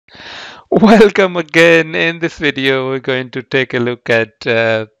Welcome again. In this video, we're going to take a look at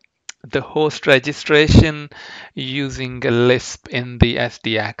the host registration using a LISP in the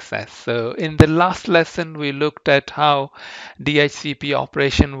SD access. So in the last lesson, we looked at how DHCP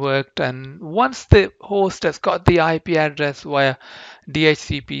operation worked. And once the host has got the IP address via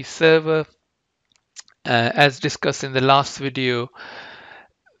DHCP server, as discussed in the last video,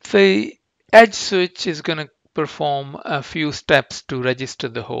 the edge switch is going to perform a few steps to register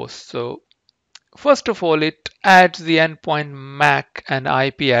the host. So first of all, it adds the endpoint MAC and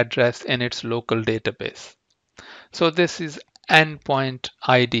IP address in its local database. So this is endpoint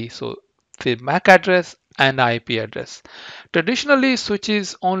ID. So the MAC address and IP address. Traditionally,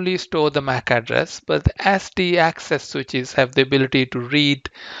 switches only store the MAC address, but the SD access switches have the ability to read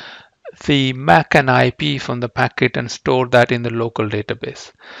the MAC and IP from the packet and store that in the local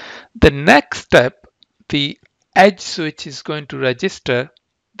database. The next step, the edge switch is going to register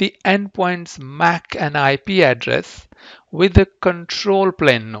the endpoint's MAC and IP address with the control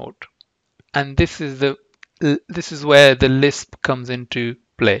plane node. And this is where the LISP comes into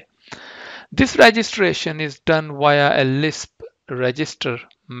play. This registration is done via a LISP register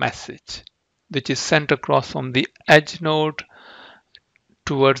message, which is sent across from the edge node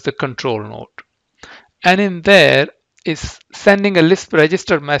towards the control node. And in there is sending a LISP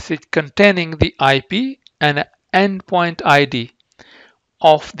register message containing the IP and endpoint ID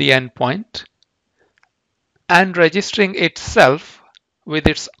of the endpoint and registering itself with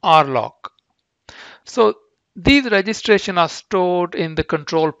its RLOC. So these registrations are stored in the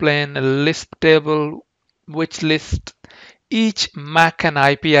control plane LISP table, which lists each MAC and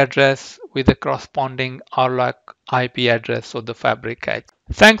IP address with the corresponding RLOC IP address of the fabric edge.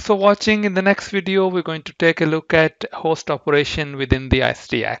 Thanks for watching. In the next video, we're going to take a look at host operation within the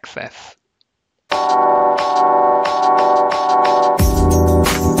SD access.